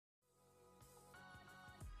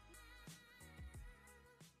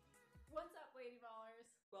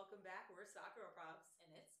We're Sakura Props,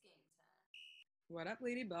 and it's game time. What up,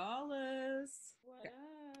 Lady Ballers? What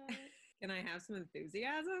up? Can I have some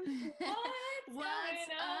enthusiasm? What's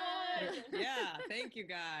going on? Yeah, thank you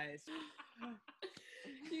guys.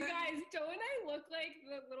 You guys, don't I look like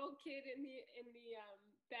the little kid in the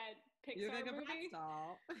that Pixar You're like a movie? Bratz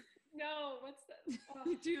doll. No, what's the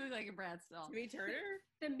You do look like a Bratz doll. Timmy Turner?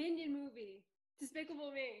 the Minion movie? Despicable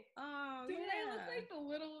Me. Oh, Don't yeah. I look like the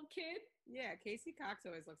little kid? Yeah, Casey Cox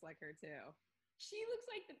always looks like her, too. She looks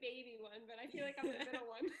like the baby one, but I feel like I'm the middle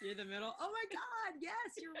one. You're the middle. Oh, my God.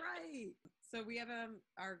 Yes, you're right. So we have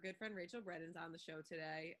our good friend Rachel Brennan's on the show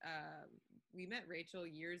today. We met Rachel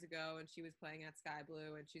years ago, and she was playing at Sky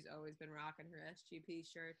Blue, and she's always been rocking her SGP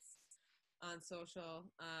shirts on social.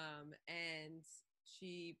 And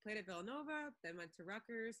she played at Villanova, then went to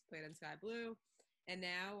Rutgers, played on Sky Blue. And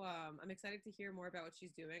now I'm excited to hear more about what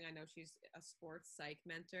she's doing. I know she's a sports psych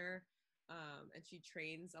mentor, and she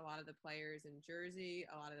trains a lot of the players in Jersey,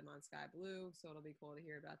 a lot of them on Sky Blue. So it'll be cool to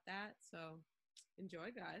hear about that. So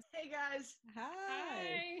enjoy, guys. Hey, guys.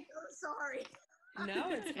 Hi. So sorry.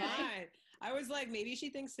 No, it's fine. I was like, maybe she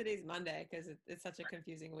thinks today's Monday because it's such a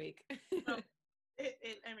confusing week.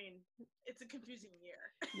 I mean, it's a confusing year.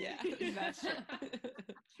 Yeah, that's true.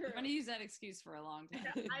 I'm going to use that excuse for a long time.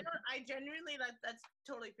 Yeah, I genuinely, that's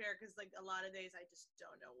totally fair because, like, a lot of days I just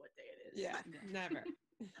don't know what day it is. Yeah, never.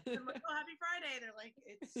 I'm like, oh, happy Friday. They're like,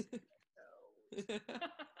 it's so.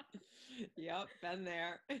 Yep, been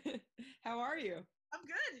there. How are you? I'm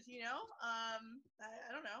good, I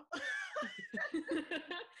don't know.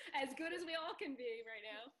 As good as we all can be right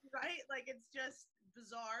now. Right? Like, it's just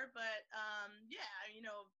bizarre, but yeah, you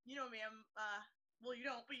know me. I'm well, you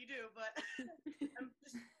don't, but you do. But I'm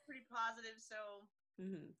just pretty positive. So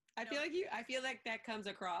Mm-hmm. I feel like that comes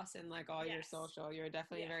across in like all your social. You're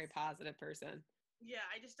definitely a very positive person. Yeah,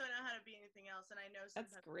 I just don't know how to be anything else, and I know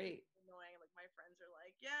sometimes that's great. It's annoying. Like my friends are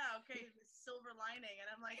like, "Yeah, okay, the silver lining," and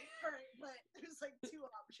I'm like, "All right," but there's like two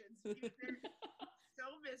options: either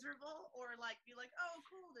so miserable, or like be like, "Oh,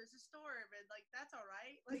 cool, there's a storm," and like that's all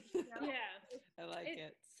right. Like, yeah, I like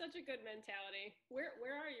it. It's such a good mentality. Where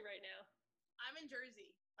are you right now? I'm in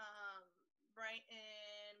Jersey, right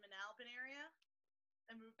in Manalapan area.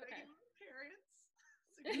 I moved back in with my parents.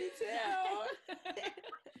 Me too.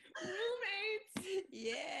 Roommates.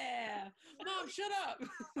 Yeah. Mom, shut up.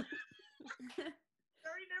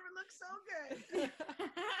 Already never looked so good.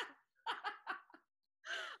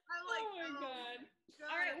 I'm like, oh my God.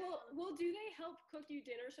 All right. Well, do they help cook you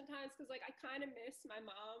dinner sometimes? Because like I kind of miss my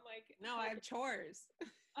mom. Like no, I have chores.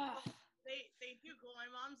 They do cool.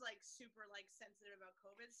 My mom's like super like sensitive about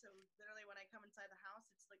COVID, so literally when I come inside the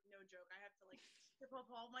house, it's like no joke. I have to like strip up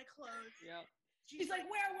all my clothes. Yep. She's like,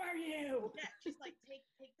 where were you? Yeah, she's like, take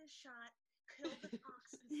this shot, kill the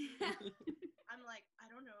toxins. I'm like, I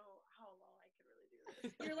don't know how long I could really do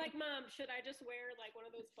this. You're like, Mom, should I just wear like one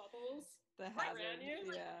of those bubbles around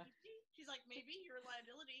you? Yeah. She's like, maybe you're a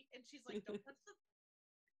liability, and she's like, don't touch the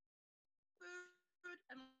food.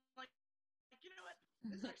 I'm like, you know what?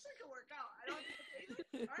 This actually could work out. I don't have to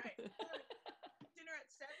pay. All right. Dinner at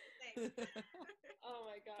 7. Thanks. Oh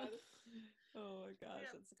my God. Oh my gosh,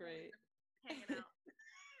 yeah, that's great. Hanging out.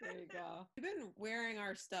 There you go. You've been wearing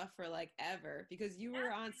our stuff for like ever because you were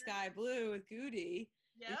on Sky Blue with Goody.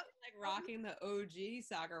 Yep. Like rocking the OG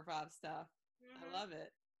Soccer Pop stuff. Mm-hmm. I love it.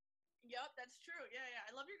 Yep, that's true. Yeah.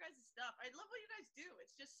 I love your guys' stuff. I love what you guys do.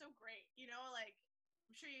 It's just so great. Like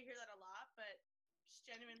I'm sure you hear that a lot, but just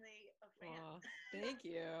genuinely a fan. Aww, thank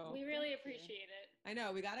you. We really appreciate it. I know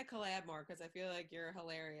we got to collab more because I feel like you're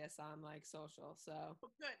hilarious on like social. So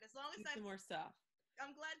good. As long as some more stuff.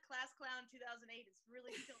 I'm glad Class Clown 2008 is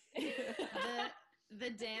really still the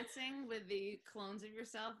dancing with the clones of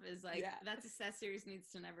yourself is like that's a set series needs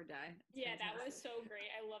to never die. It's fantastic. That was so great.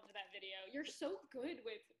 I loved that video. You're so good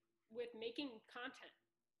with making content.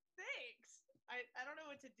 Thanks. I don't know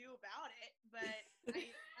what to do about it, but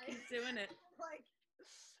I keep doing it.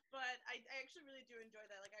 But I actually really do enjoy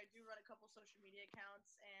that. Like I do run a couple social media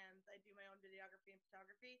accounts and I do my own videography and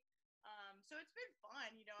photography. So it's been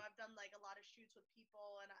fun. I've done like a lot of shoots with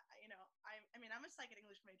people, and I'm a psych and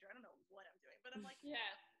English major. I don't know what I'm doing, but I'm like, yeah.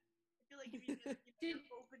 I feel like if you just, you're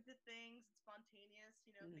open to things, it's spontaneous.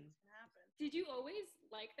 Things can happen. Did you always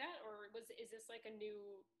like that, or is this like a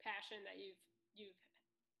new passion that you've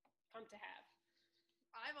come to have?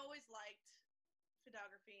 I've always liked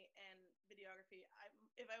photography and videography.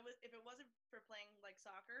 If it wasn't for playing like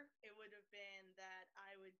soccer, it would have been that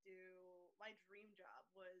I would do. My dream job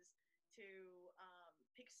was to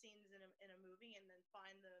pick scenes in a movie and then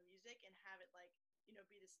find the music and have it like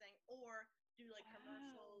be this thing, or do like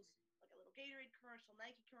commercials, like a little Gatorade commercial,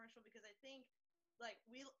 Nike commercial, because I think like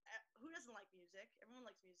who doesn't like music? Everyone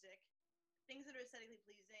likes music. Things that are aesthetically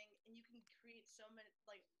pleasing, and you can create so many,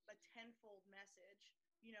 like a tenfold message.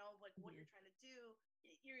 You know, like what you're trying to do.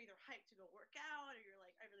 You're either hyped to go work out, or you're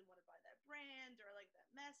like, I really want to buy that brand, or I like that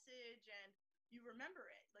message, and you remember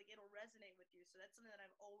it. Like it'll resonate with you. So that's something that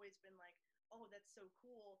I've always been like, oh, that's so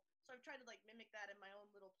cool. So I've tried to like mimic that in my own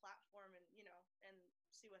little platform, and and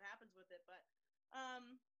see what happens with it. But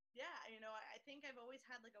yeah, I think I've always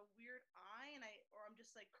had like a weird eye, or I'm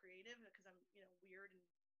just like creative because I'm weird and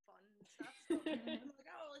fun and stuff. So I'm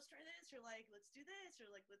like, oh, let's try this, or like let's do this, or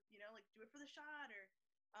like like do it for the shot, or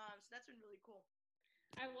so that's been really cool.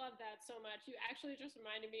 I love that so much. You actually just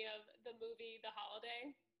reminded me of the movie The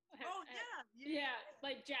Holiday. Oh yeah,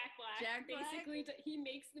 like Jack Black. Jack basically he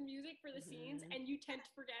makes the music for the scenes, and you tend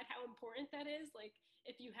to forget how important that is. Like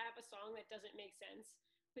if you have a song that doesn't make sense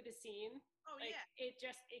for the scene,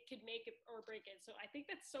 it could make it or break it. So I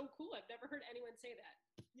think that's so cool. I've never heard anyone say that.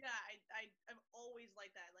 Yeah, I've always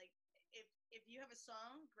liked that. Like if you have a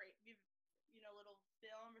song, great. If you've a little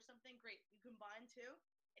film or something, great. You combine two.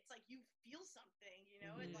 It's like you feel something, it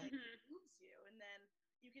like moves you, and then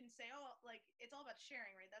you can say, oh, like it's all about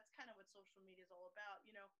sharing, right? That's kind of what social media is all about.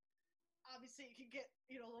 Obviously it can get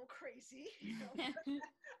a little crazy,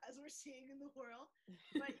 as we're seeing in the world,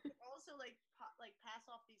 but you can also like pass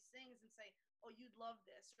off these things and say, oh, you'd love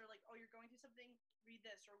this, or like, oh, you're going through something, read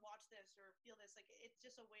this or watch this or feel this. Like it's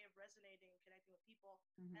just a way of resonating and connecting with people.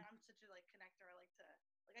 And I'm such a like connector. I like to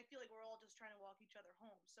I feel like we're all just trying to walk each other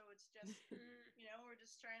home. So it's just we're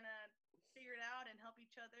just trying to figure it out and help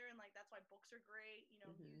each other. And like that's why books are great,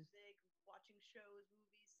 music, watching shows,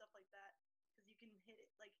 movies, stuff like that. Because you can hit it,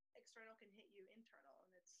 like external can hit you internal,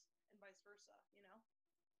 and vice versa.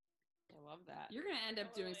 I love that. You're gonna end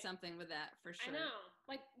up doing something with that for sure. I know.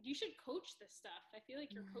 Like you should coach this stuff. I feel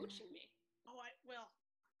like you're coaching me. Oh,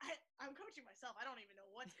 I'm coaching myself. I don't even know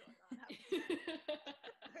what's going on.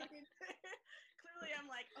 I mean, clearly I'm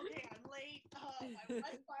like, okay, I'm late. My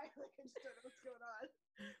Wi-Fi, like I just don't know what's going on.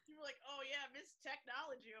 People are like, oh yeah, Miss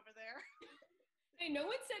Technology over there. Hey, no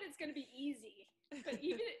one said it's gonna be easy, but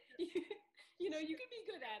even you can be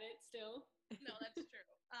good at it still. No, that's true.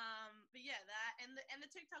 But yeah, that and the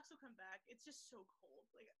TikToks will come back. It's just so cold.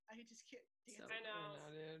 Like I just can't dance. I know,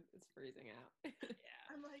 dude. It's freezing out. Yeah.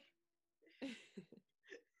 I'm like.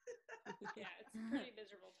 Yeah, it's a pretty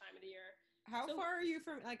miserable time of the year. How far are you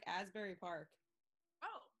from like Asbury Park?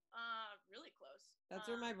 Oh, really close. That's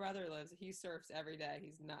where my brother lives. He surfs every day.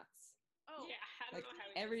 He's nuts. Oh yeah, I don't know how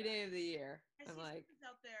he every does day that. of the year. I'm like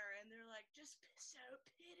out there, and they're like, just piss out,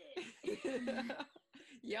 pit it.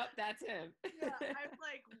 Yep, that's him. Yeah, I'm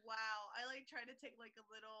like, wow. I like try to take like a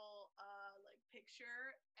little like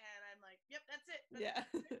picture, and I'm like, yep, that's it.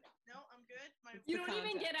 That's it. No, I'm good. You don't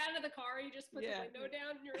even get out of the car. You just put the window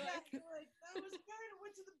down, and you're like, that was good. I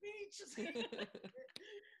went to the beach.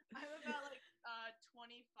 I'm about like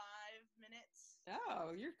 25 minutes.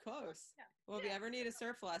 Oh, you're close. Yeah. Well, if you ever need a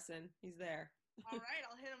surf lesson, he's there. All right,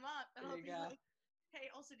 I'll hit him up, and There I'll you be go. like, hey,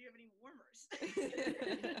 also, do you have any warmers?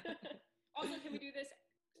 also, can we do this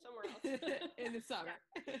somewhere else in the summer?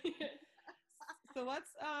 So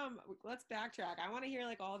let's backtrack. I want to hear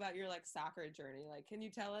like all about your like soccer journey. Like, can you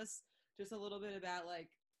tell us just a little bit about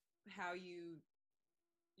like how your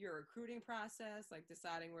recruiting process, like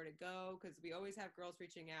deciding where to go? Because we always have girls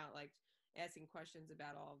reaching out, like asking questions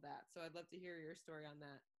about all of that. So I'd love to hear your story on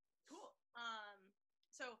that. Cool.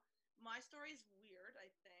 So my story is weird,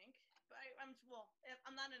 I think, but I'm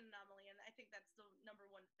not an anomaly, and I think that's the number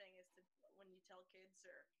one thing is to when you tell kids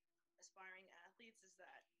or aspiring athletes is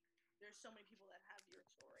that there's so many people that have your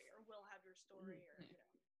story or will have your story, or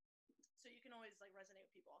so you can always like resonate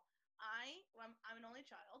with people. I'm an only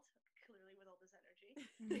child, clearly with all this energy.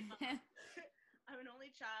 I'm an only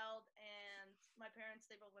child, and my parents,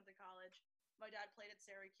 they both went to college. My dad played at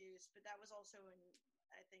Syracuse, but that was also in,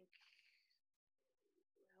 I think,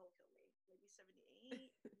 he'll kill me, maybe 78,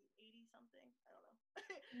 80 something, I don't know.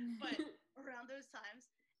 But around those times,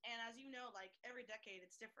 and as you know, like every decade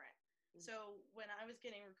it's different. So when I was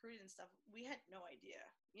getting recruited and stuff, we had no idea,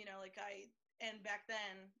 and back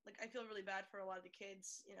then, like I feel really bad for a lot of the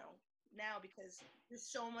kids, now, because there's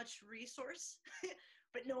so much resource,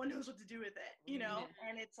 but no one knows what to do with it,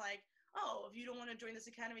 and it's like, oh, if you don't want to join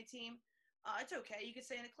this academy team, it's okay, you can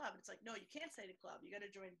stay in a club. It's like, no, you can't stay in a club. You got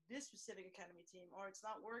to join this specific academy team, or it's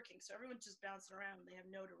not working. So everyone's just bouncing around. They have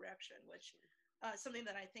no direction, which something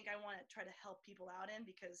that I think I want to try to help people out in,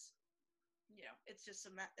 because it's just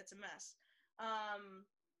it's a mess.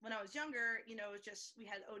 When I was younger, it was just, we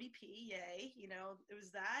had ODP, yay, it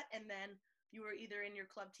was that, and then you were either in your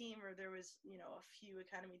club team or there was, a few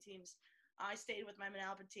academy teams. I stayed with my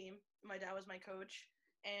Manalapan team. My dad was my coach,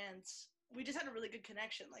 and we just had a really good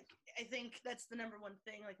connection. Like, I think that's the number one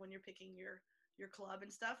thing, like when you're picking your club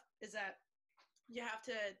and stuff, is that you have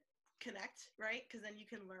to connect, right? Because then you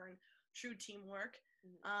can learn true teamwork.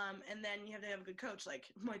 And then you have to have a good coach. Like,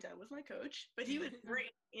 my dad was my coach, but he was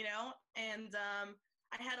great, you know. And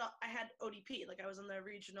I had ODP. Like, I was on the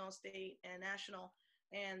regional, state, and national,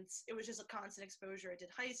 and it was just a constant exposure. I did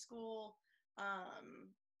high school,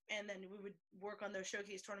 and then we would work on those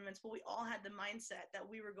showcase tournaments, but we all had the mindset that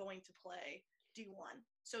we were going to play D1.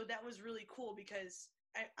 So that was really cool because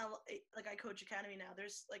I coach academy now.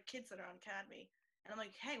 There's like kids that are on academy, and I'm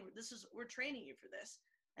like, hey, we're training you for this.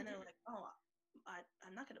 And they're like, oh,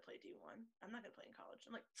 I'm not going to play D1. I'm not going to play in college.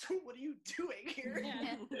 I'm like, so what are you doing here?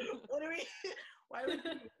 Why would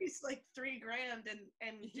you waste like $3,000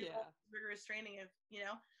 and do all this rigorous training if, you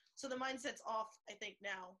know? So the mindset's off, I think,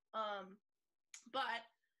 now. But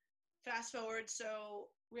fast forward, so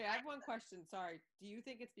wait, I have one question. Sorry. Do you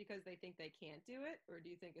think it's because they think they can't do it, or do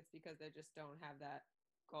you think it's because they just don't have that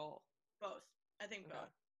goal? Both. I think both.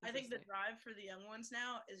 I think the drive for the young ones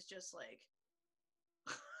now is just like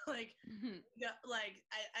yeah, like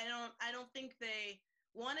I don't think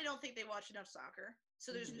I don't think they watch enough soccer. So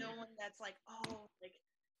there's no one that's like, oh, like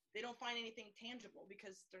they don't find anything tangible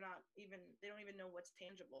because they don't even know what's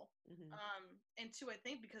tangible. And two, I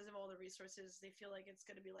think because of all the resources, they feel like it's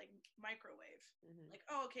going to be like microwave. Like,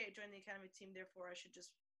 oh, okay, I joined the academy team, therefore I should just,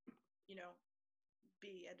 you know,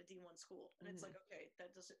 be at a D1 school. And it's like, okay,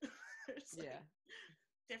 that doesn't, it's like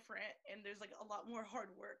different. And there's like a lot more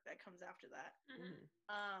hard work that comes after that.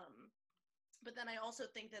 But then I also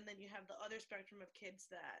think that then you have the other spectrum of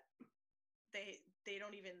kids that they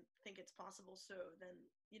don't even think it's possible. So then,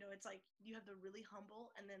 you know, it's like you have the really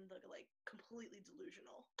humble and then the like completely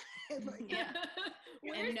delusional. And like,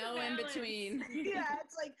 and no in between. Yeah,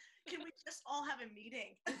 it's like, can we just all have a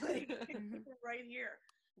meeting like right here?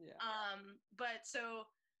 But so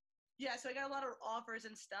I got a lot of offers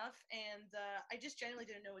and stuff, and I just generally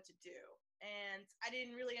didn't know what to do. And I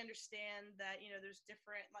didn't really understand that, you know, there's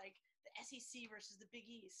different, like the SEC versus the Big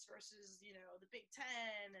East versus, you know, the Big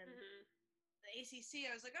Ten and the ACC.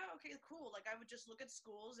 I was like, oh, okay, cool. Like, I would just look at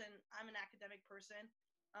schools, and I'm an academic person.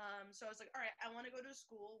 So I was like, all right, I want to go to a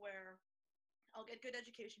school where I'll get good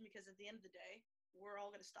education, because at the end of the day, we're all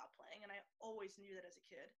going to stop playing. And I always knew that as a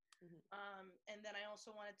kid. And then I also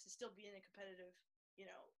wanted to still be in a competitive, you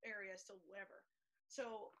know, area, still whatever.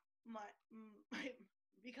 So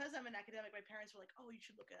because I'm an academic, my parents were like, oh, you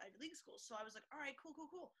should look at Ivy League schools. So I was like, all right, cool.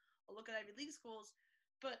 I'll look at Ivy League schools.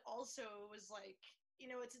 But also it was like, you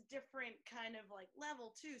know, it's a different kind of like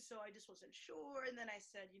level too. So I just wasn't sure. And then I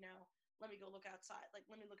said, you know, let me go look outside. Like,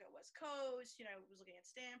 let me look at West Coast. You know, I was looking at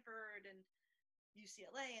Stanford and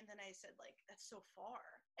UCLA. And then I said, like, that's so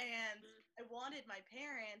far. And I wanted my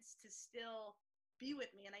parents to still be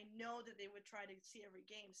with me. And I know that they would try to see every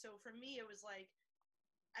game. So for me, it was like,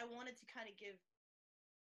 I wanted to kind of give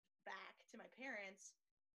back to my parents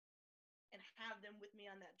and have them with me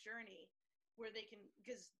on that journey where they can,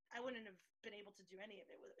 because I wouldn't have been able to do any of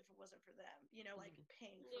it if it wasn't for them, you know, like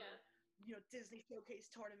paying for, you know, Disney showcase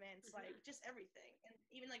tournaments, like just everything. And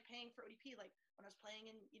even like paying for ODP, like when I was playing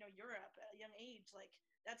in, you know, Europe at a young age, like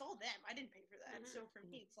that's all them. I didn't pay for that. So for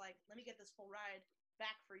me, it's like, let me get this full ride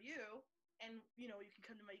back for you. And, you know, you can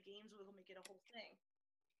come to my games, we'll make it a whole thing.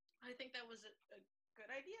 I think that was a good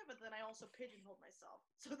idea, but then I also pigeonholed myself.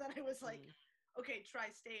 So then I was like, okay,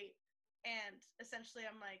 tri-state. And essentially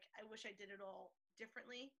I'm like, I wish I did it all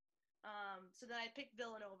differently. So then I picked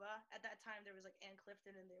Villanova. At that time there was like Ann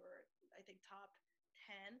Clifton, and they were, I think, top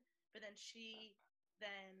 10. But then she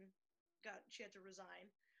had to resign.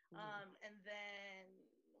 And then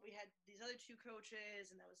we had these other two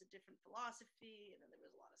coaches, and that was a different philosophy. And then there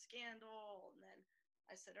was a lot of scandal. And then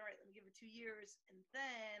I said, all right, let me give it 2 years. And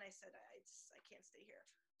then I said, I can't stay here.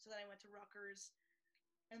 So then I went to Rutgers,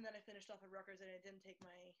 and then I finished off at Rutgers, and I didn't take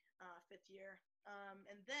my 5th year.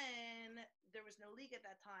 And then there was no league at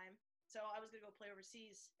that time. So I was going to go play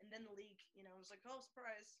overseas. And then the league, you know, was like, oh,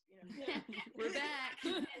 surprise. You know, we're back.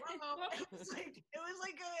 I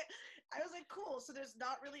was like, cool. So there's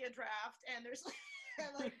not really a draft, and there's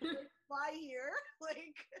like my year,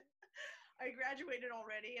 like I graduated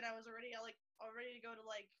already, and I was already ready to go to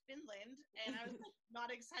like Finland, and I was like,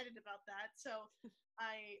 not excited about that. So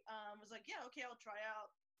I was like, yeah, okay, I'll tried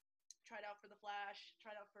out for the Flash,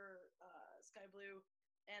 tried out for Sky Blue,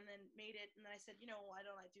 and then made it. And then I said, you know, why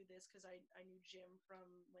don't I do this? Because I knew Jim from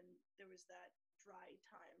when there was that dry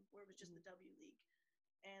time where it was just the W League.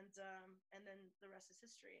 And then the rest is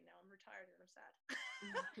history. And now I'm retired and I'm sad.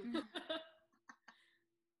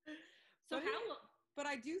 So But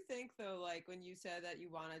I do think though, like when you said that you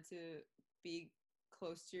wanted to be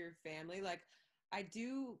close to your family, like I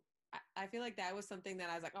feel like that was something that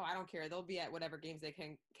I was like, oh, I don't care. They'll be at whatever games they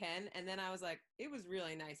can. And then I was like, it was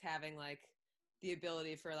really nice having like the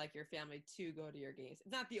ability for like your family to go to your games.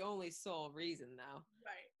 It's not the only sole reason though.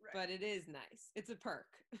 Right. But it is nice. It's a perk.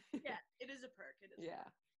 Yeah, it is a perk. It is. Yeah.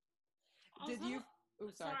 Also, Did you? Oh,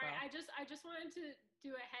 sorry. I just wanted to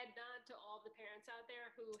do a head nod to all the parents out there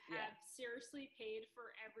who have seriously paid for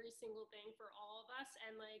every single thing for all of us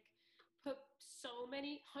and like put so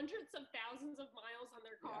many hundreds of thousands of miles on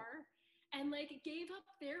their car and like gave up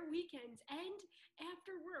their weekends and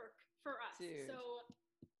after work for us. Dude. So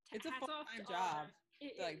it's a full-time job,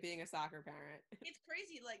 like being a soccer parent. It's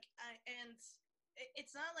crazy, like, and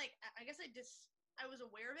it's not like I guess I was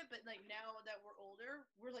aware of it, but like now that we're older,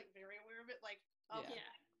 we're like very aware of it. Like,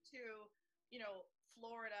 to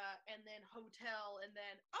Florida and then hotel and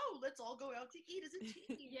then let's all go out to eat as a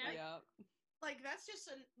team. Like that's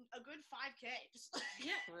just a good 5K. Just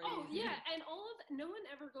Crazy. And no one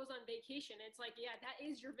ever goes on vacation. It's like, that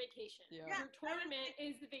is your vacation. Yeah. Your tournament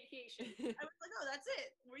is the vacation. I was like, that's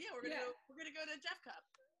it. We're gonna go to Jeff Cup.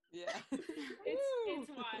 Yeah.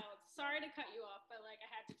 it's wild. Sorry to cut you off, but like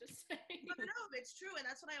I had to just say. No, it's true, and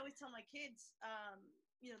that's what I always tell my kids.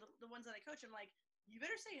 The ones that I coach, I'm like, you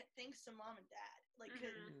better say thanks to mom and dad, like,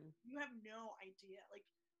 because you have no idea. Like,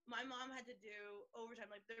 my mom had to do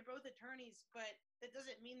overtime. Like, they're both attorneys, but it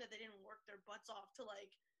doesn't mean that they didn't work their butts off to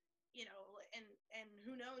like, and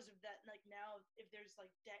who knows if that like now if there's like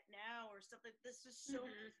debt now or stuff like this is so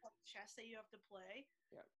much like chess that you have to play.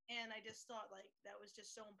 Yep. And I just thought like that was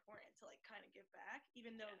just so important to like kind of give back,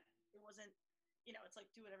 even though it wasn't, it's like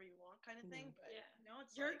do whatever you want kind of thing. But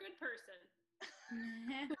it's you're like, a good person.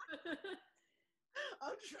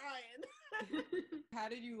 I'm trying. How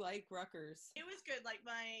did you like Rutgers? It was good. Like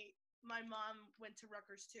my mom went to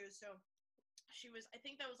Rutgers too, so I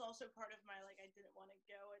think that was also part of my like I didn't want to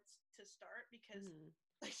go to start because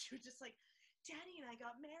like she was just like, Daddy and I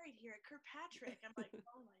got married here at Kirkpatrick. I'm like,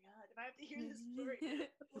 oh my god, if I have to hear this story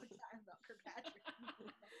one time about Kirkpatrick.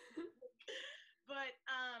 But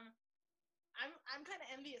I'm kind of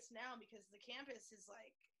envious now because the campus is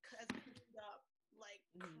like has cleaned up like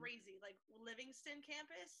crazy. Like Livingston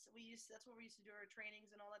campus, that's where we used to do our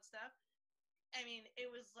trainings and all that stuff. I mean, it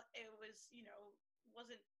was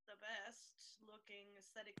wasn't the best looking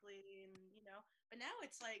aesthetically, and but now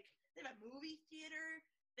it's like they have a movie theater,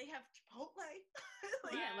 they have Chipotle.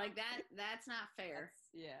 Like that's not fair.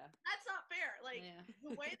 That's not fair. Like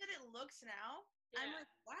the way that it looks now, I'm like,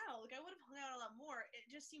 wow, like I would have hung out a lot more. It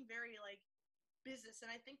just seemed very like business. And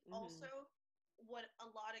I think also what a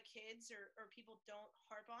lot of kids or people don't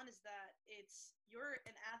harp on is that you're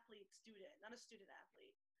an athlete student, not a student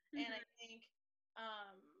athlete. And I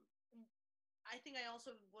think I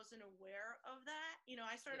also wasn't aware of that.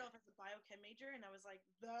 I started off as a biochem major, and I was like,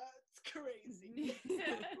 that's crazy.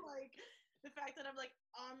 Like the fact that I'm like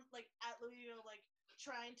at Louisville, like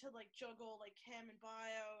trying to like juggle like chem and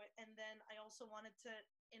bio, and then I also wanted to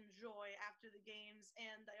enjoy after the games,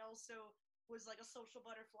 and I also was like a social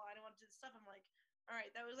butterfly. I wanted to do stuff. I'm like, all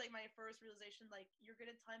right, that was like my first realization. Like you're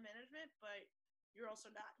good at time management, but you're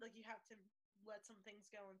also not. Like you have to let some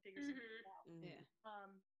things go and figure some things out.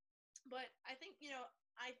 But I think if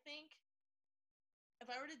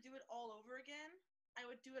I were to do it all over again, I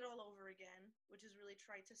would do it all over again, which is really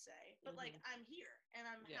trite to say. But like I'm here and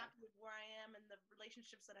I'm happy with where I am and the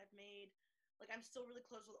relationships that I've made. Like I'm still really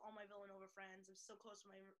close with all my Villanova friends. I'm still close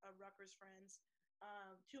with my Rutgers friends.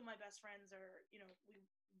 Two of my best friends are, we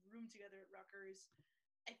room together at Rutgers.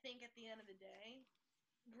 I think at the end of the day,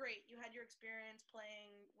 great, you had your experience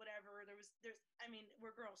playing whatever.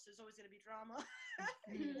 We're girls, so there's always going to be drama,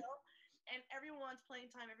 and everyone wants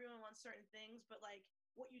playing time, everyone wants certain things, but like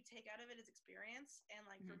what you take out of it is experience, and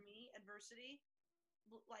like for me, adversity,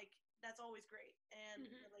 like that's always great, and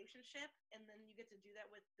relationship, and then you get to do that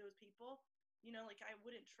with those people, like I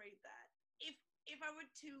wouldn't trade that. If I were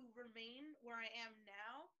to remain where I am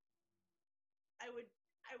now, I would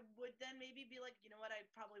then maybe be like, you know what, I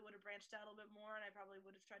probably would have branched out a little bit more, and I probably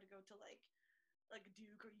would have tried to go to like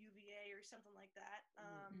Duke or UVA or something like that.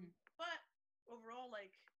 But overall,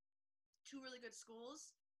 like 2 really good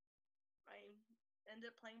schools. I ended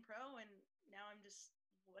up playing pro, and now I'm just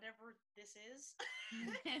whatever this is.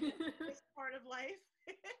 It's part of life.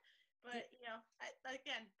 But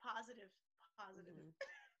again, positive.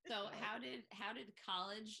 So how did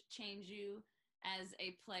college change you as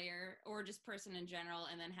a player or just person in general,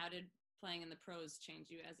 and then how did playing in the pros change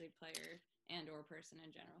you as a player and or person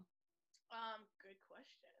in general? Good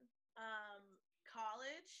question.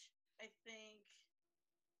 College, I think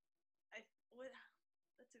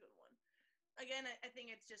That's a good one. Again, I think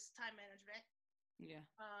it's just time management. Yeah.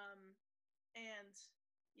 And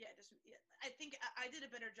yeah, I think I did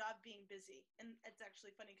a better job being busy, and it's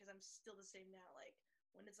actually funny because I'm still the same now. Like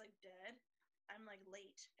when it's like dead, I'm like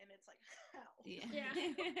late, and it's like how? Yeah,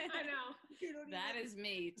 I know. You know what That I mean? is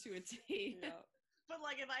me to a T. Yeah. But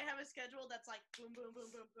like if I have a schedule that's like boom, boom, boom,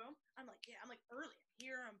 boom, boom, I'm like I'm like early. I'm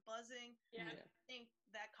here, I'm buzzing. Yeah. I think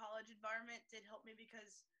that college environment did help me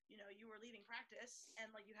because you were leaving practice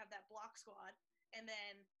and like you have that block squad, and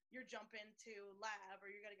then you're jumping to lab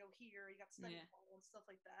or you got to go here, you got study hall and stuff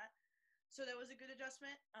like that. So that was a good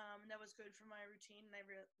adjustment. That was good for my routine, and I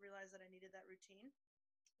realized that I needed that routine.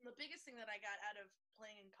 And the biggest thing that I got out of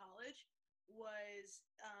playing in college was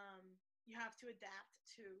you have to adapt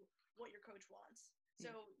to what your coach wants.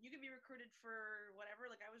 So you could be recruited for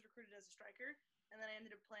whatever. Like I was recruited as a striker, and then I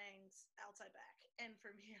ended up playing outside back. And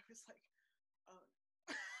for me, I was like, oh.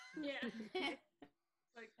 Yeah.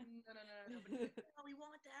 Like, no. But like, oh, we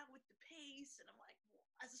want that with the pace. And I'm like, well,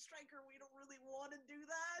 as a striker, we don't really want to do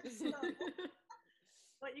that. So.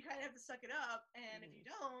 But you kind of have to suck it up. And if you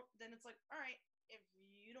don't, then it's like, all right, if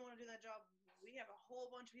you don't want to do that job, we have a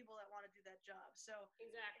whole bunch of people that want to do that job. So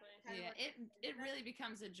exactly. Yeah, it really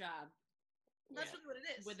becomes a job. That's really what it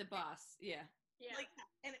is. With the boss, yeah. Yeah. Like,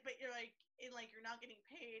 but you're like, you're not getting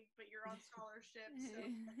paid, but you're on scholarship, so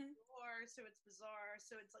so it's bizarre.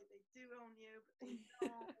 So it's like they do own you, but they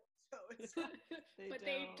don't. So it's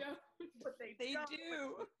they don't. But they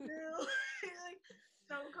do. Like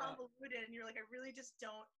so convoluted, and you're like, I really just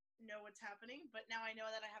don't know what's happening. But now I know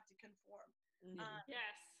that I have to conform.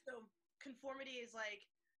 Yes. So conformity is like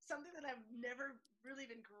something that I've never really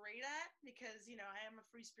been great at because I am a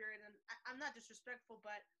free spirit, and I'm not disrespectful,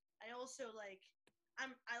 but I also like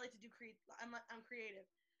I like to do I'm creative,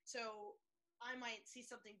 so I might see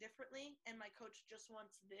something differently, and my coach just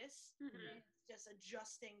wants this, and it's just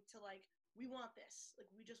adjusting to like we want this, like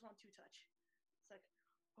we just want two touch. It's like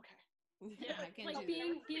okay, yeah, I can like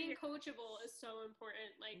do being coachable is so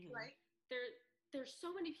important. Like right? There's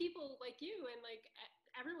so many people like you, and like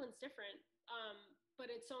everyone's different. But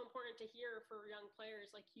it's so important to hear for young players.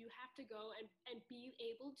 Like you have to go and be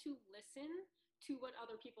able to listen to what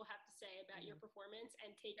other people have to say about your performance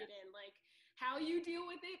and take it in. Like how you deal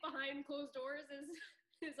with it behind closed doors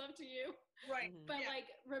is up to you. Right. But like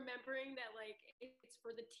remembering that like it's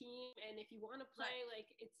for the team, and if you want to play, like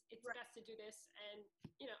it's best to do this, and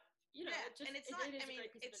and it's not. It is I mean, a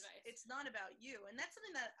great piece of advice. it's not about you, and that's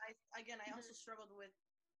something that I also struggled with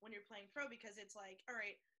when you're playing pro, because it's like, all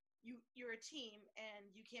right, you're a team, and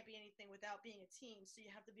you can't be anything without being a team, so you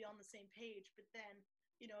have to be on the same page. But then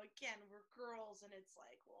again, we're girls, and it's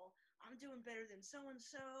like, well, I'm doing better than so and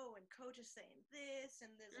so, and coach is saying this,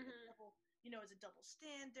 and there's like a double, it's a double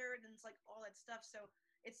standard, and it's like all that stuff. So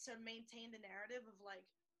it's to maintain the narrative of like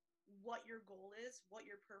what your goal is, what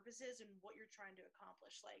your purpose is, and what you're trying to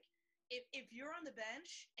accomplish. Like if you're on the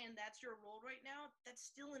bench and that's your role right now, that's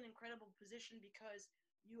still an incredible position because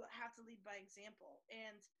you have to lead by example.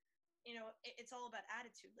 And it's all about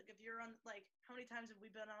attitude. Like if you're on, like, how many times have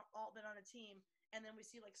we all been on a team, and then we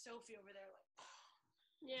see like Sophie over there, like,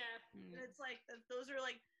 yeah, and it's like those are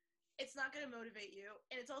like, it's not going to motivate you,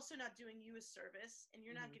 and it's also not doing you a service, and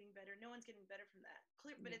you're not getting better. No one's getting better from that.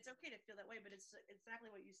 Clear, but it's okay to feel that way. But it's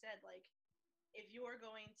exactly what you said. Like if you have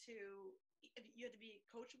to be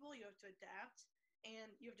coachable, you have to adapt,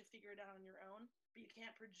 and you have to figure it out on your own. But you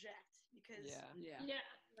can't project because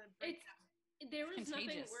there was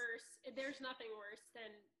nothing contagious. worse. There's nothing worse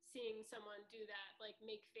than seeing someone do that, like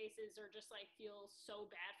make faces or just like feel so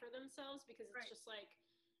bad for themselves, because it's just like,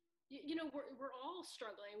 we're all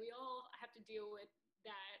struggling. We all have to deal with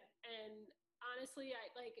that. And honestly,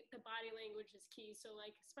 I like the body language is key. So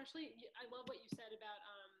like, especially, I love what you said about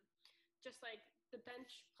just like the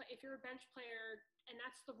bench. If you're a bench player and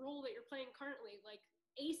that's the role that you're playing currently, like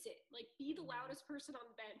ace it. Like be the loudest person on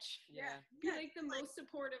the bench. Be like the most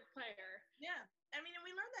supportive player. Yeah. I mean, and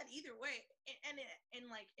we learn that either way, and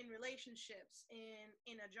like in relationships,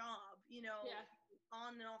 in a job,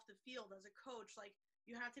 on and off the field as a coach. Like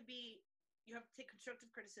you have to take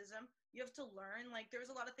constructive criticism. You have to learn. Like there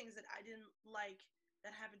was a lot of things that I didn't like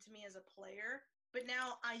that happened to me as a player, but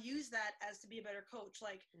now I use that as to be a better coach.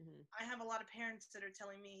 Like I have a lot of parents that are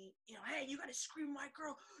telling me, hey, you gotta scream my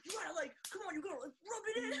girl. You gotta like, come on, you gotta like rub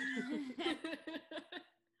it in.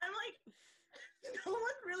 I'm like, no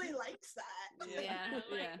one really likes that.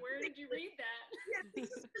 Where did you read that? Yeah, this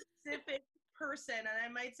is a specific person, and I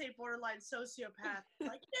might say borderline sociopath.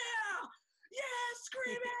 Like, yeah,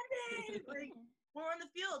 scream at me. Like, we're on the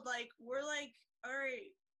field. Like, we're like, all right,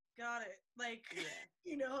 got it. Like,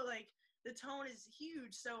 like the tone is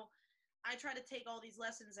huge. So I try to take all these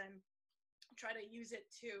lessons and try to use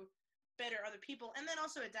it to better other people, and then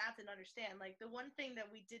also adapt and understand. Like the one thing that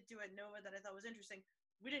we did do at Nova that I thought was interesting,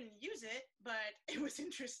 we didn't use it, but it was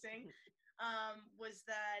interesting, was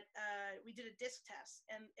that we did a DISC test,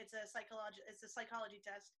 and it's a psychology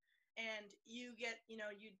test, and you get,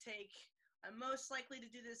 you take most likely to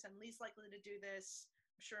do this and least likely to do this.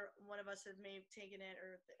 I'm sure one of us may have taken it,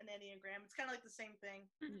 or an Enneagram. It's kind of like the same thing.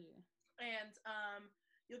 Yeah. And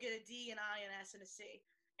you'll get a D, an I, an S, and a C.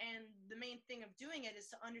 And the main thing of doing it is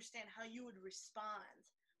to understand how you would respond.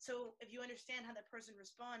 So if you understand how that person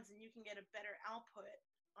responds, then you can get a better output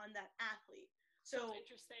on that athlete. So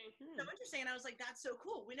interesting. So interesting. And I was like, that's so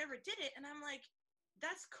cool. We never did it. And I'm like,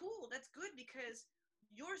 that's cool. That's good, because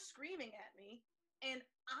you're screaming at me, and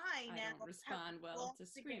I now don't respond well to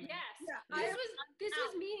screaming. Yes. Yeah, This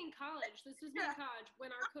was me in college. This was me in college.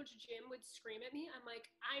 When our coach Jim would scream at me, I'm like,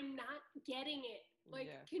 I'm not getting it.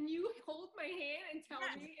 Like, can you hold my hand and tell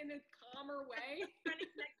me in a calmer way? I'm trying to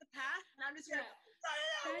connect the path, and I'm just going,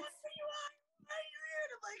 what do you want? Why are you here?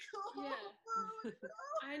 And I'm like,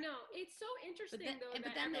 I know. It's so interesting, though,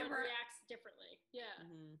 that everyone reacts differently. Yeah.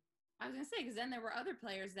 Mm-hmm. I was going to say, because then there were other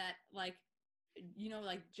players that, like,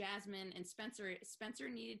 like Jasmine and Spencer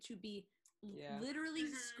needed to be literally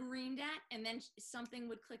screamed at, and then something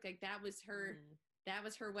would click. Like that was her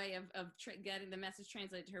way of getting the message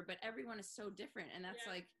translated to her. But everyone is so different, and that's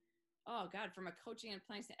like, oh God, from a coaching and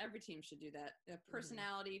playing standpoint, every team should do that. A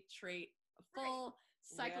personality trait, a full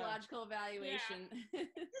psychological evaluation.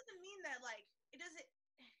 It doesn't mean that like it doesn't.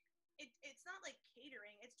 It's not like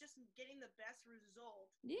catering. It's just getting the best result.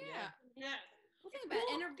 Yeah. Well, think about it.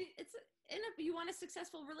 You want a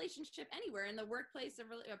successful relationship anywhere, in the workplace,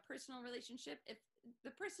 a personal relationship. If the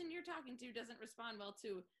person you're talking to doesn't respond well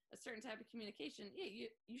to a certain type of communication,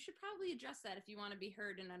 you should probably address that if you want to be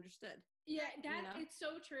heard and understood. Yeah, it's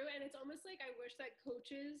so true, and it's almost like I wish that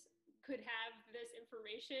coaches could have this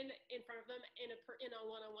information in front of them in a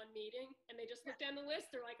one-on-one meeting, and they just look down the list.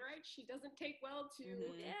 They're like, all right, she doesn't take well to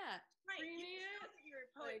right. You know that you're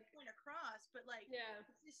point across, but like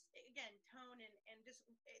it's just again tone and just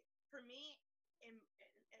for me in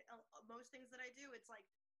most things that I do, it's like,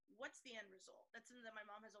 what's the end result? That's something that my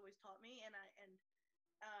mom has always taught me, and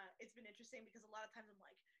it's been interesting because a lot of times I'm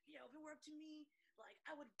like, if it were up to me, like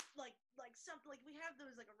I would like something, like we have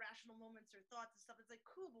those like irrational moments or thoughts and stuff. It's like,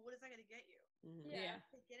 cool, but what is that going to get you? Yeah, I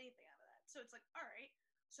can't get anything out of that. So it's like, all right,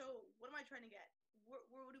 so what am I trying to get? What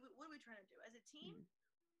are we trying to do as a team?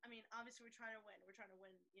 I mean, obviously we're trying to win. We're trying to win,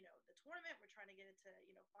 the tournament. We're trying to get into,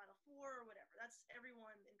 Final Four or whatever. That's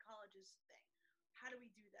everyone in college's thing. How do we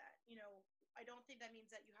do that? I don't think that means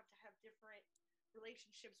that you have to have different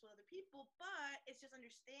relationships with other people, but it's just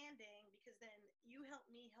understanding, because then you help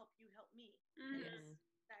me, help you, help me.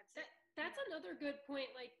 That's another good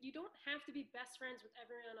point. Like, you don't have to be best friends with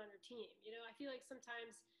everyone on your team. I feel like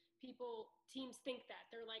sometimes teams think that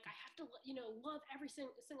they're like, I have to, love every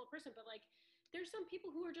single person, but like, there's some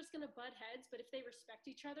people who are just going to butt heads, but if they respect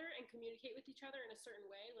each other and communicate with each other in a certain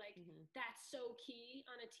way, like that's so key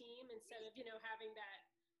on a team, instead of, having that,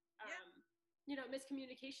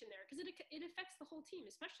 miscommunication there, because it affects the whole team,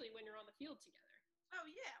 especially when you're on the field together. Oh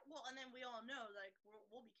yeah. Well, and then we all know, like,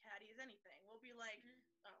 we'll be catty as anything. We'll be like,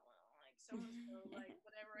 oh, well, like so-and-so, like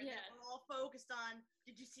whatever. And then we're all focused on,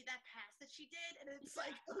 did you see that pass that she did? And it's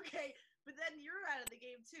like, okay, but then you're out of the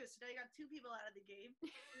game too. So now you got two people out of the game.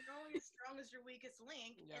 You're only as strong as your weakest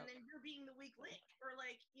link, and then you're being the weak link, or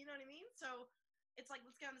like, you know what I mean? So it's like,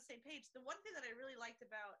 let's get on the same page. The one thing that I really liked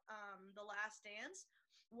about The Last Dance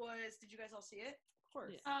was, did you guys all see it? Of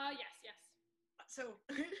course. Yes. So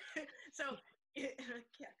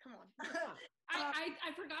yeah, come on.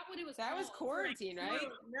 I forgot what it was. That called. was quarantine, right?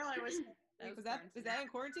 No, I was. Was that in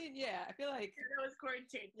quarantine? Yeah, I feel like that was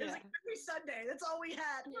quarantine. It was like every Sunday. That's all we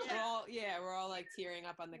had. We're all like tearing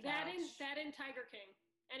up on the couch. That and Tiger King.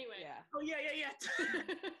 Anyway. Yeah. Oh yeah.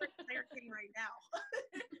 Tiger King right now.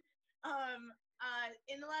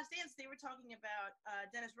 In The Last Dance, they were talking about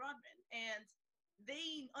Dennis Rodman, and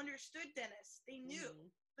they understood Dennis. They knew,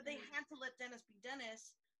 but they had to let Dennis be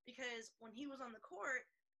Dennis, because when he was on the court,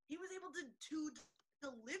 he was able to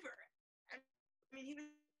deliver. I mean, he was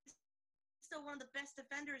still one of the best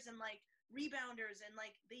defenders and like rebounders, and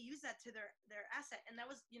like they use that to their asset. And that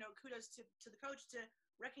was, kudos to the coach to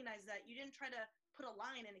recognize that you didn't try to put a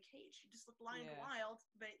lion in a cage. You just let the lion go wild,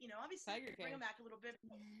 but obviously bring him back a little bit.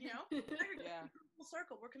 Full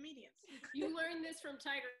circle. We're comedians. You learned this from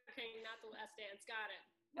Tiger King, not The Last Dance. Got it.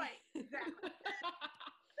 Right. Exactly.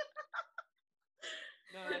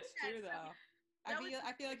 No, that's true though. I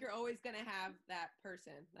feel like you're always gonna have that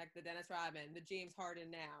person, like the Dennis Rodman, the James Harden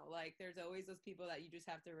now. Like there's always those people that you just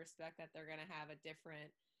have to respect that they're gonna have a different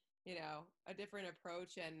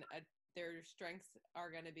approach, and their strengths are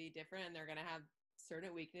gonna be different, and they're gonna have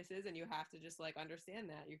certain weaknesses, and you have to just like understand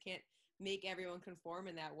that. You can't make everyone conform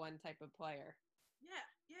in that one type of player.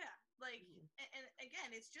 Yeah. Like, and again,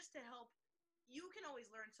 it's just to help. You can always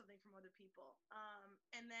learn something from other people.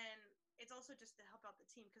 And then it's also just to help out the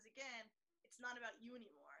team. Because again, it's not about you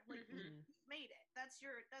anymore. Like you've made it. That's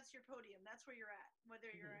your podium. That's where you're at. Whether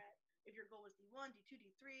you're at, if your goal was D1, D2,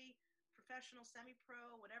 D3, professional,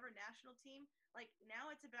 semi-pro, whatever, national team. Like now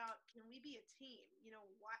it's about, can we be a team? You know,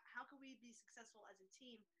 how can we be successful as a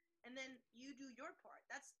team? And then you do your part.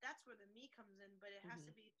 That's where the me comes in. But it has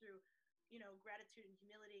to be through, you know, gratitude and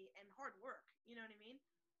humility and hard work. You know what I mean?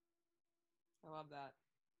 I love that.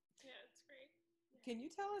 Yeah, it's great. Yeah. Can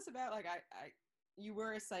you tell us about, like, you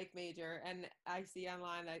were a psych major, and I see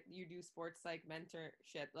online that you do sports psych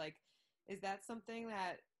mentorship. Like, is that something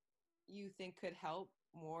that you think could help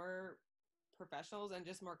more professionals and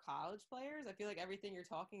just more college players? I feel like everything you're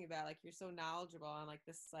talking about, like, you're so knowledgeable on like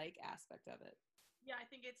the psych aspect of it. Yeah, I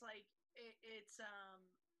think it's like it's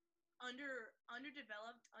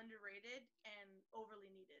underdeveloped, underrated, and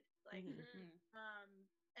overly needed. Like,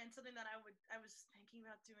 and something that I was thinking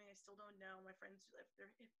about doing. I still don't know. My friends,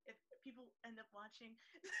 if people end up watching,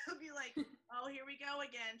 they'll be like, "Oh, here we go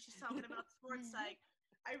again. She's talking about sports psych."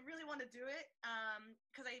 I really want to do it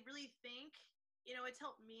because I really think, you know, it's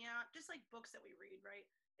helped me out. Just like books that we read, right?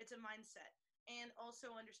 It's a mindset, and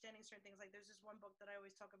also understanding certain things. Like there's this one book that I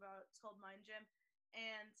always talk about. It's called Mind Gym,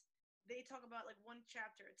 and they talk about like one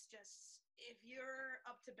chapter. It's just if you're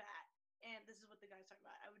up to bat. And this is what the guy's talking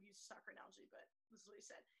about. I would use a soccer analogy, but this is what he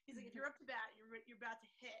said. He's like, if you're up to bat, you're about to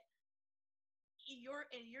hit.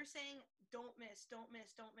 You're saying don't miss, don't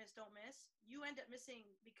miss, don't miss, don't miss. You end up missing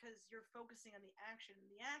because you're focusing on the action.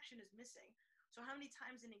 And the action is missing. So how many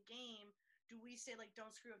times in a game do we say like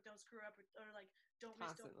don't screw up, or like don't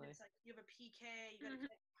miss, don't miss? Like you have a PK, you got to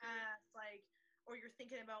get a pass, like, or you're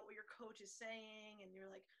thinking about what your coach is saying, and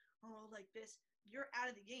you're like, oh, like this. You're out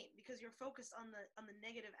of the game because you're focused on the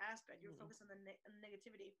negative aspect. You're focused on the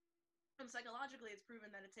negativity. And psychologically, it's proven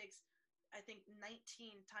that it takes, I think,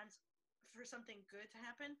 19 times for something good to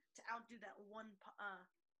happen to outdo that one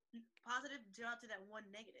positive, to outdo that one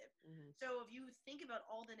negative. So if you think about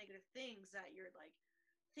all the negative things that you're like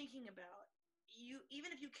thinking about, you, even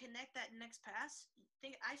if you connect that next pass,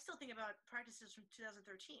 I still think about practices from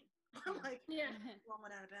 2013. I'm like, one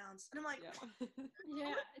went out of bounds. And I'm like,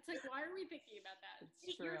 it's like, why are we thinking about that?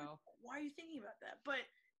 It's true. Why are you thinking about that? But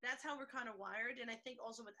that's how we're kind of wired. And I think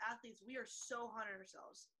also with athletes, we are so hard on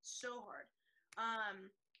ourselves, so hard.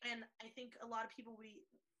 And I think a lot of people,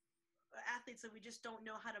 athletes, that we just don't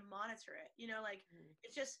know how to monitor it. You know, like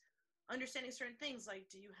it's just understanding certain things. Like,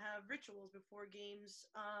 do you have rituals before games?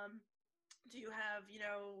 Do you have, you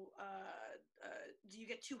know, do you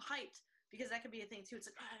get too hyped? Because that could be a thing too. It's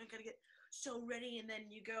like, oh, I gotta get so ready, and then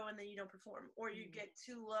you go and then you don't perform, or you get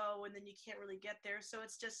too low and then you can't really get there. So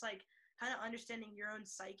it's just like kind of understanding your own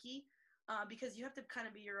psyche, because you have to kind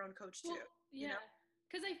of be your own coach too. You know?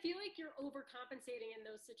 Because I feel like you're overcompensating in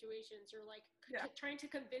those situations. You're like trying to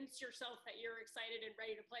convince yourself that you're excited and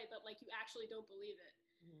ready to play, but like you actually don't believe it.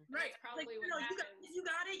 Right. That's probably like, what happens. You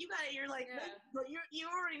got it. You're like, but you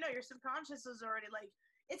already know. Your subconscious is already like,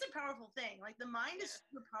 it's a powerful thing. Like the mind is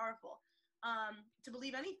super powerful. To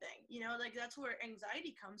believe anything, you know, like that's where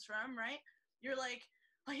anxiety comes from, right? You're like,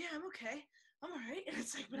 oh yeah, I'm okay, I'm all right, and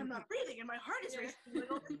it's like, but I'm not breathing, and my heart is racing, like,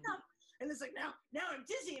 oh, and it's like now I'm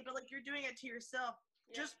dizzy, but like you're doing it to yourself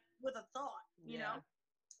just with a thought, you know.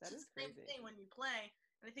 That is the same thing when you play.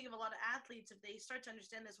 And I think of a lot of athletes, if they start to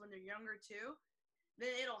understand this when they're younger too,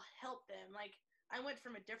 then it'll help them. Like I went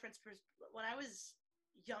from a different when I was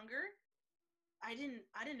younger, I didn't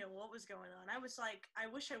know what was going on. I was like, I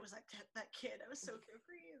wish I was like that kid. I was so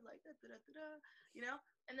carefree, like you know.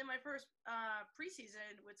 And then my first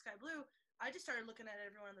preseason with Sky Blue, I just started looking at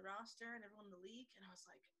everyone on the roster and everyone in the league, and I was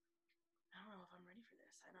like, I don't know if I'm ready for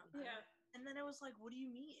this. I don't. And then I was like, what do you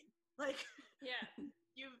mean? Like,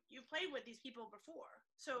 you played with these people before,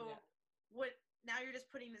 so what? Now you're just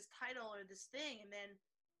putting this title or this thing, and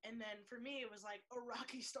then for me it was like a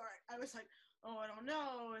rocky start. I was like, oh, I don't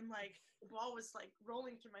know, and like the ball was like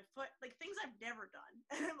rolling through my foot, like things I've never done,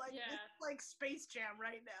 and I'm like, this is like Space Jam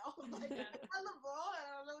right now. Like on the ball,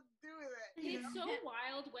 I don't know what to do with it. It's so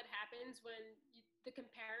wild what happens when the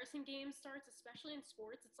comparison game starts, especially in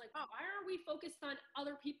sports. It's like, why are we focused on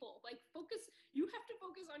other people? Like you have to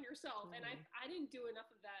focus on yourself. And I didn't do enough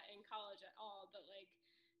of that in college at all, but like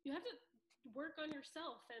you have to work on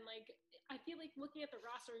yourself. And like I feel like looking at the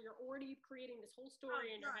roster, you're already creating this whole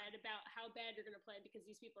story in your head about how bad you're going to play because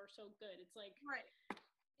these people are so good. It's like,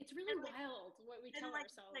 it's really wild what we tell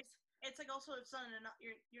ourselves. It's like also it's not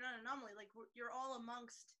you're not an anomaly. Like you're all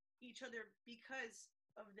amongst each other because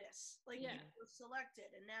of this. Like you were selected,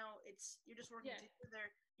 and now you're just working together.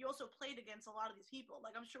 You also played against a lot of these people.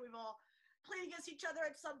 Like I'm sure we've all played against each other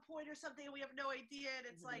at some point or something. And we have no idea. And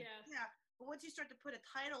it's like but once you start to put a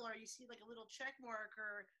title or you see like a little check mark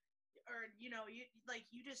or you know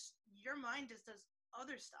your mind just does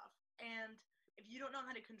other stuff, and if you don't know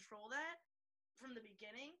how to control that from the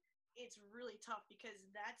beginning, it's really tough because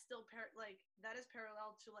that's still that is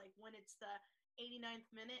parallel to like when it's the 89th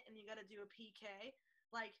minute and you got to do a PK,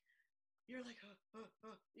 like you're like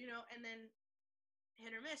you know, and then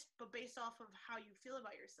hit or miss, but based off of how you feel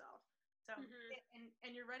about yourself. So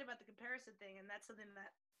and you're right about the comparison thing, and that's something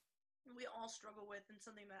that we all struggle with, and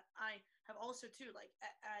something that I have also too. Like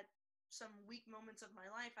at some weak moments of my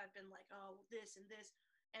life, I've been like, oh, this and this,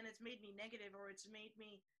 and it's made me negative, or it's made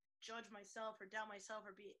me judge myself or doubt myself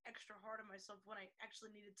or be extra hard on myself when I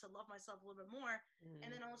actually needed to love myself a little bit more.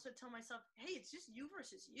 And then also tell myself, hey, it's just you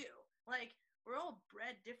versus you. Like we're all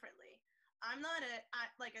bred differently. I'm not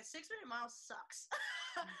like a 6-minute mile sucks.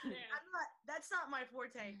 That's not my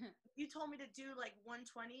forte. You told me to do like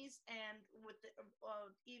 120s and with the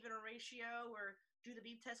even a ratio or do the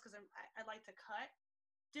beep test because I like to cut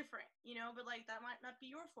different, you know, but like that might not be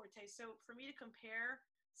your forte. So for me to compare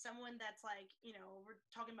someone that's like, you know, we're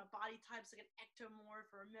talking about body types like an ectomorph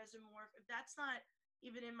or a mesomorph, if that's not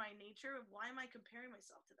even in my nature, why am I comparing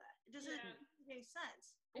myself to that? It doesn't make any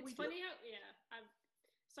sense. But it's funny how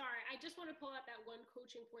sorry, I just want to pull out that one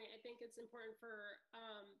coaching point. I think it's important for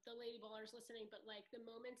the lady ballers listening, but like the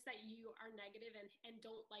moments that you are negative and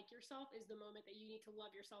don't like yourself is the moment that you need to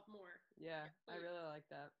love yourself more. Yeah, like, I really like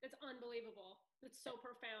that. It's unbelievable. It's so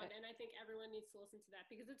profound, and I think everyone needs to listen to that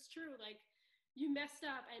because it's true. Like you messed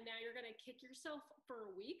up, and now you're gonna kick yourself for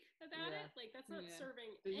a week about it. Like that's not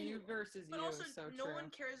serving. The you versus you. But also, is so no true. one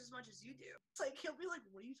cares as much as you do. It's like he'll be like,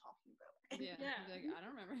 "What are you talking about?" And Like, I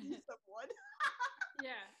don't remember. Someone.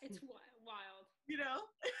 Yeah, it's wild. You know?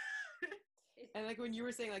 And like when you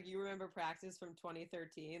were saying like you remember practice from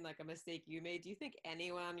 2013, like a mistake you made, do you think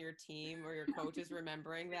anyone on your team or your coach is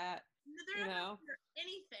remembering that? They're not remember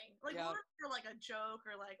anything. Like we'll remember like a joke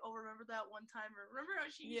or like, oh, remember that one time, or remember how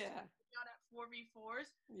she used to be on at 4v4s?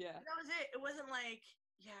 Yeah. And that was it. It wasn't like,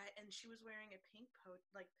 and she was wearing a pink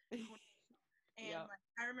like and like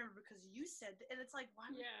I remember because you said and it's like, why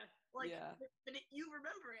but you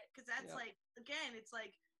remember it because that's like, again, it's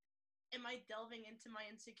like, am I delving into my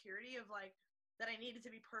insecurity of like that I needed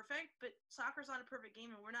to be perfect? But soccer's not a perfect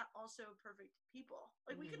game, and we're not also perfect people.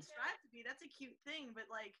 Like we can strive to be. That's a cute thing, but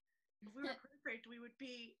like if we were perfect, we wouldn't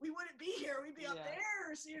be here. We'd be up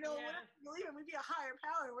there. So, you know, we'd be a higher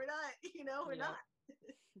power. We're not, you know, we're not.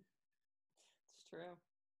 It's true.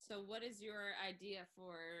 So what is your idea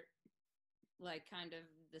for like kind of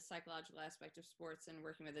the psychological aspect of sports and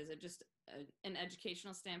working with? Is it just an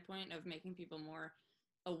educational standpoint of making people more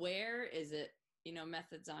aware? Is it, you know,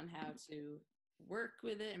 methods on how to work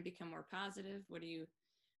with it and become more positive? What do you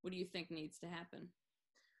think needs to happen?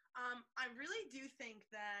 I really do think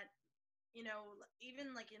that, you know,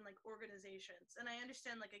 even like in like organizations, and I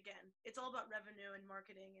understand like, again, it's all about revenue and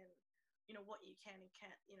marketing and, you know, what you can and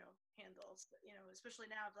can't, you know, handle, you know, especially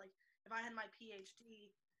now, like if I had my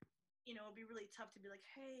PhD, you know, it'd be really tough to be like,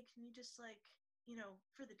 hey, can you just like, you know,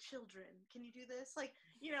 for the children, can you do this? Like,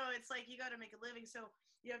 you know, it's like you got to make a living. So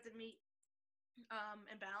you have to meet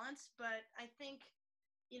and balance. But I think,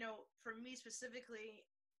 you know, for me specifically,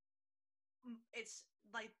 it's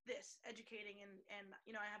like this educating and,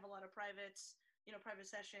 you know, I have a lot of privates, you know, private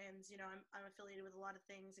sessions, you know, I'm affiliated with a lot of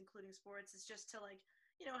things, including sports. It's just to like,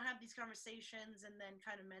 you know, have these conversations and then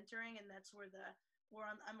kind of mentoring. And that's where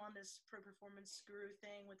I'm on this pro performance guru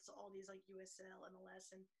thing with all these like USL,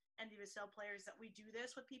 MLS, and NWSL players that we do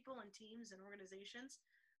this with people and teams and organizations.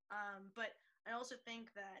 But I also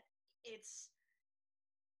think that it's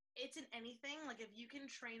in anything. Like if you can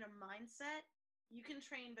train a mindset, you can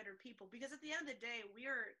train better people, because at the end of the day, we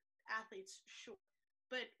are athletes, sure,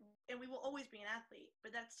 and we will always be an athlete,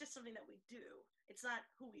 but that's just something that we do. It's not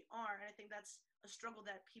who we are. And I think that's a struggle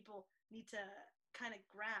that people need to kind of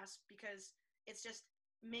grasp, because it's just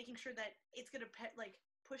making sure that it's going to like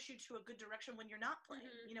push you to a good direction when you're not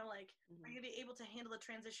playing. You know, like, are you going to be able to handle the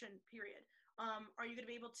transition period? Are you going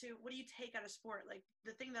to be able to, what do you take out of sport? Like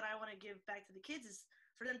the thing that I want to give back to the kids is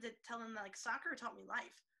for them to tell them that, like, soccer taught me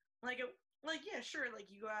life. Like, yeah, sure. Like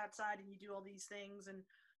you go outside and you do all these things and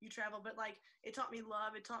you travel, but like it taught me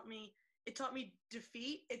love. It taught me, it taught me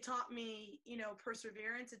defeat. It taught me,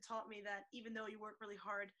 perseverance. It taught me that even though you work really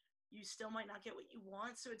hard, you still might not get what you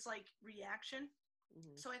want. So it's like reaction.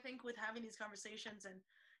 Mm-hmm. So I think with having these conversations and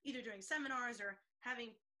either doing seminars or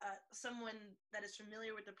having someone that is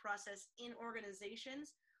familiar with the process in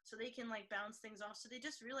organizations, so they can like bounce things off, so they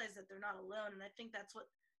just realize that they're not alone. And I think that's what,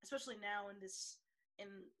 especially now in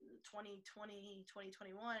 2020,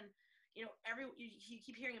 2021, you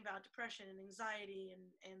keep hearing about depression and anxiety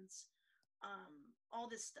and all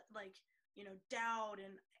this like, doubt,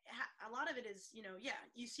 and a lot of it is,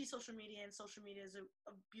 you see social media, and social media is a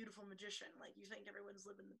beautiful magician. Like, you think everyone's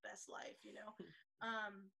living the best life,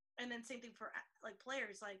 and then same thing for like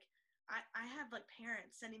players. Like I have like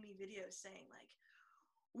parents sending me videos saying like,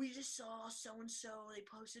 we just saw so-and-so, they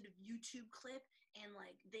posted a YouTube clip and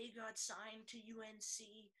like they got signed to UNC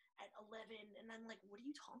at 11, and I'm like, what are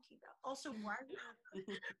you talking about? Also, why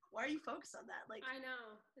are you focused on that? Like, I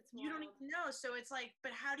know, it's wild. You don't even know. So it's like,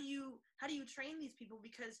 but how do you train these people?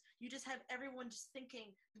 Because you just have everyone just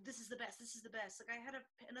thinking this is the best. Like, I had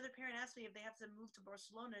another parent ask me if they have to move to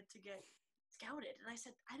Barcelona to get scouted, and I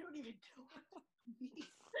said, I don't even know what that means.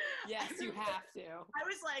 Yes, you have to. I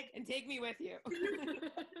was like, and take me with you.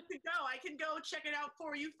 No, I can go check it out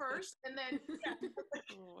for you first, and then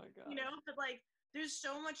oh my god, but like, there's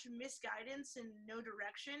so much misguidance and no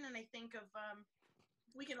direction, and I think of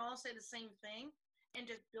we can all say the same thing and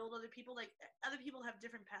just build other people. Like, other people have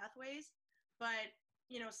different pathways, but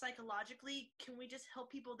psychologically, can we just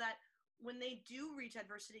help people that when they do reach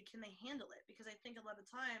adversity, can they handle it? Because I think a lot of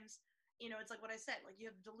times, it's like what I said, like, you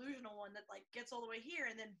have the delusional one that like gets all the way here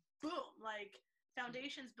and then boom, like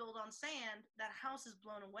foundations built on sand, that house is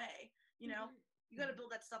blown away. Mm-hmm. You got to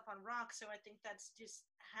build that stuff on rock. So I think that's just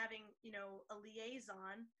having, a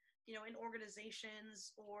liaison, in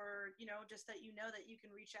organizations, or, just that that you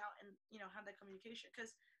can reach out and, have that communication.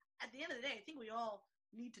 Because at the end of the day, I think we all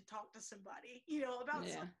need to talk to somebody, about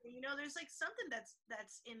something. There's like something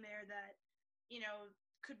that's in there that,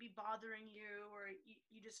 could be bothering you, or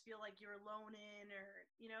you just feel like you're alone in, or,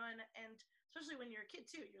 and especially when you're a kid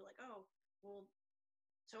too, you're like, oh, well,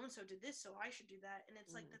 so-and-so did this, so I should do that. And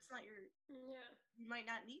it's like, that's not your, you might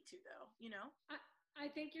not need to, though, I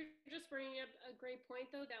think you're just bringing up a great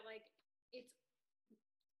point, though, that like, it's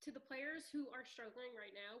to the players who are struggling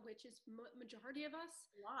right now, which is majority of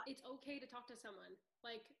us, it's okay to talk to someone.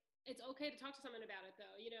 Like, it's okay to talk to someone about it,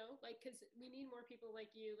 though, like, because we need more people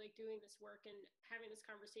like you, like, doing this work and having this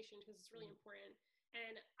conversation, because it's really important.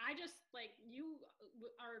 And I just, like, you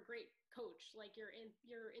are a great coach. Like, you're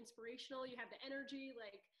inspirational. You have the energy.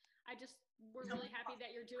 Like, we're really happy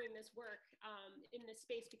that you're doing this work in this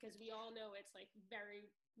space, because we all know it's, like,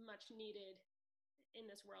 very much needed in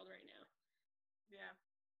this world right now. Yeah.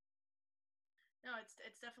 No,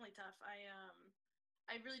 it's definitely tough.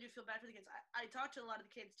 I really do feel bad for the kids. I talk to a lot of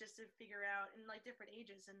the kids just to figure out, in like different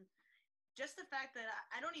ages, and just the fact that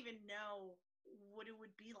I don't even know what it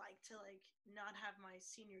would be like to like not have my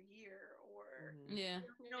senior year, or a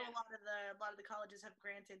lot of the colleges have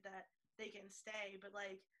granted that they can stay, but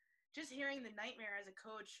like, just hearing the nightmare as a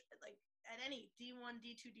coach, like at any D1,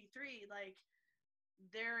 D2, D3, like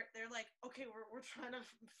they're like, okay, we're trying to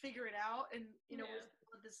figure it out, and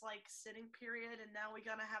with this like sitting period, and now we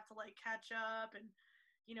gotta have to like catch up, and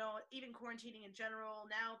even quarantining in general.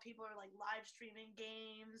 Now people are like live streaming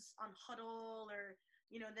games on Huddle, or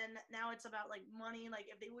then now it's about like money. Like,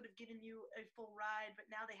 if they would have given you a full ride, but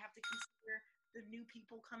now they have to consider the new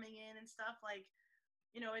people coming in and stuff. Like,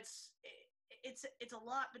 it's a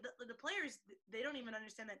lot. But the players, they don't even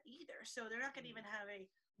understand that either. So they're not going to even have a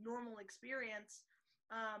normal experience.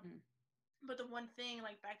 But the one thing,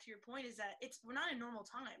 like, back to your point, is that we're not in normal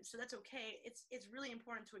times, so that's okay. It's really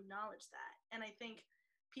important to acknowledge that. And I think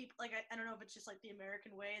people, like, I don't know if it's just like the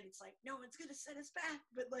American way, that's like, no, it's gonna set us back,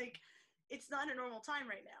 but like, it's not a normal time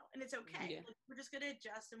right now, and it's okay. Like, we're just gonna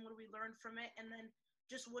adjust, and what do we learn from it, and then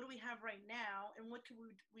just what do we have right now, and what can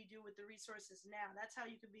we do with the resources now? That's how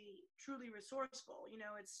you can be truly resourceful.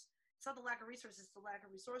 It's not the lack of resources, it's the lack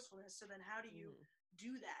of resourcefulness. So then how do you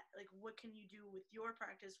do that? Like, what can you do with your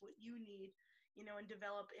practice, what you need, and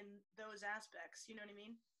develop in those aspects? You know what I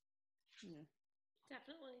mean? Yeah.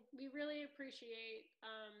 Definitely. We really appreciate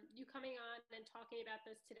you coming on and talking about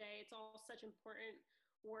this today. It's all such important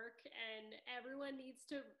work, and everyone needs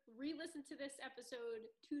to re-listen to this episode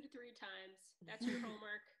 2 to 3 times. That's your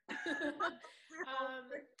homework.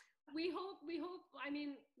 We hope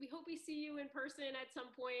we see you in person at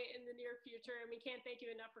some point in the near future, and we can't thank you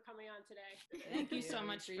enough for coming on today. Thank you so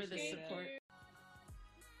much for the support.